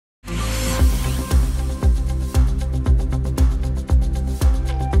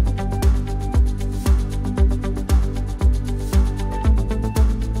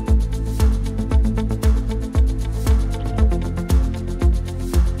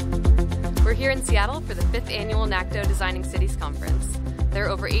here in Seattle for the 5th annual NACTO Designing Cities Conference. There are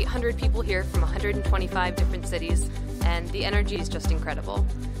over 800 people here from 125 different cities, and the energy is just incredible.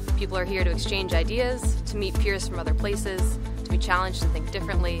 People are here to exchange ideas, to meet peers from other places, to be challenged to think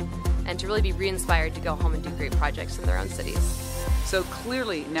differently, and to really be re-inspired to go home and do great projects in their own cities. So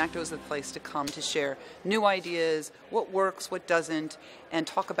clearly, NACTO is the place to come to share new ideas, what works, what doesn't, and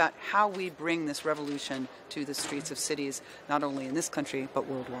talk about how we bring this revolution to the streets of cities, not only in this country, but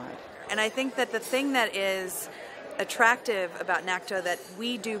worldwide. And I think that the thing that is attractive about NACTO that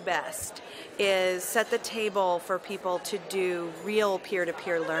we do best is set the table for people to do real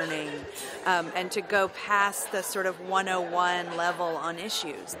peer-to-peer learning and to go past the sort of 101 level on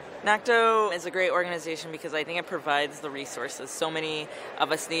issues. NACTO is a great organization because I think it provides the resources so many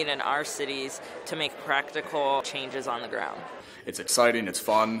of us need in our cities to make practical changes on the ground. It's exciting, it's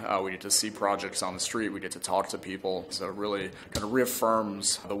fun, we get to see projects on the street, we get to talk to people, so it really kind of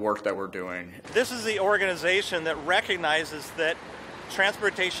reaffirms the work that we're doing. This is the organization that recognizes that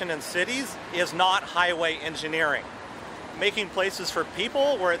transportation in cities is not highway engineering. Making places for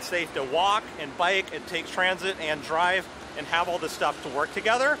people where it's safe to walk and bike and take transit and drive and have all this stuff to work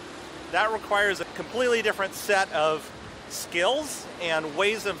together, that requires a completely different set of skills and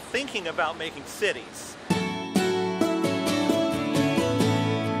ways of thinking about making cities.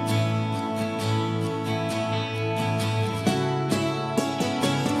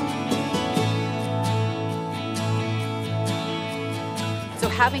 So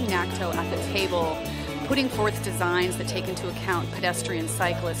having NACTO at the table, putting forth designs that take into account pedestrian,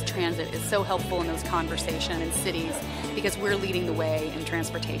 cyclist, transit is so helpful in those conversations in cities because we're leading the way in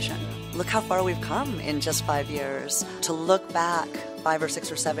transportation. Look how far we've come in just 5 years. To look back 5 or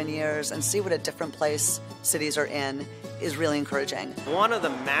 6 or 7 years and see what a different place cities are in is really encouraging. One of the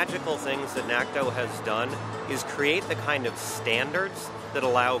magical things that NACTO has done is create the kind of standards that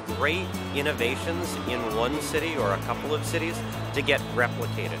allow great innovations in one city or a couple of cities to get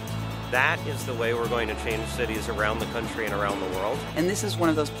replicated. That is the way we're going to change cities around the country and around the world. And this is one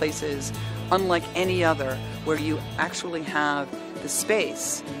of those places, unlike any other, where you actually have the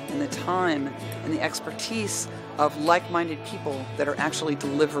space and the time and the expertise of like-minded people that are actually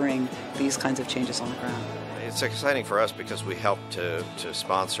delivering these kinds of changes on the ground. It's exciting for us because we help to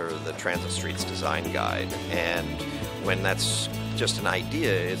sponsor the Transit Streets Design Guide, and when that's just an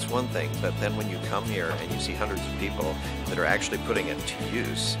idea, it's one thing, but then when you come here and you see hundreds of people that are actually putting it to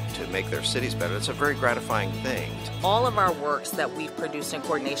use to make their cities better, it's a very gratifying thing. All of our works that we've produced in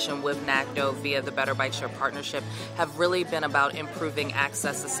coordination with NACTO via the Better Bike Share Partnership have really been about improving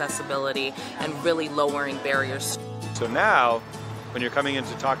access, accessibility, and really lowering barriers. So now, when you're coming in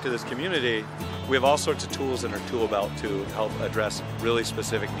to talk to this community, we have all sorts of tools in our tool belt to help address really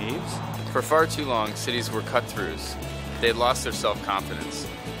specific needs. For far too long, cities were cut-throughs. They had lost their self-confidence.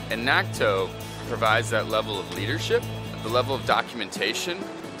 And NACTO provides that level of leadership, the level of documentation,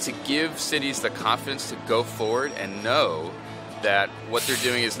 to give cities the confidence to go forward and know that what they're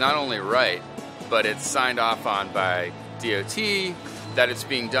doing is not only right, but it's signed off on by DOT, that it's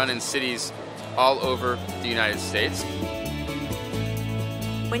being done in cities all over the United States.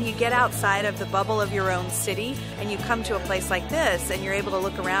 When you get outside of the bubble of your own city and you come to a place like this and you're able to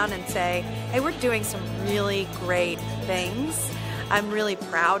look around and say, hey, we're doing some really great things. I'm really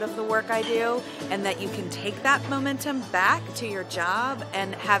proud of the work I do, and that you can take that momentum back to your job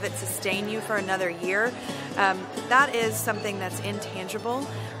and have it sustain you for another year. That is something that's intangible,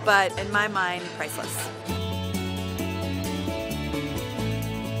 but in my mind, priceless.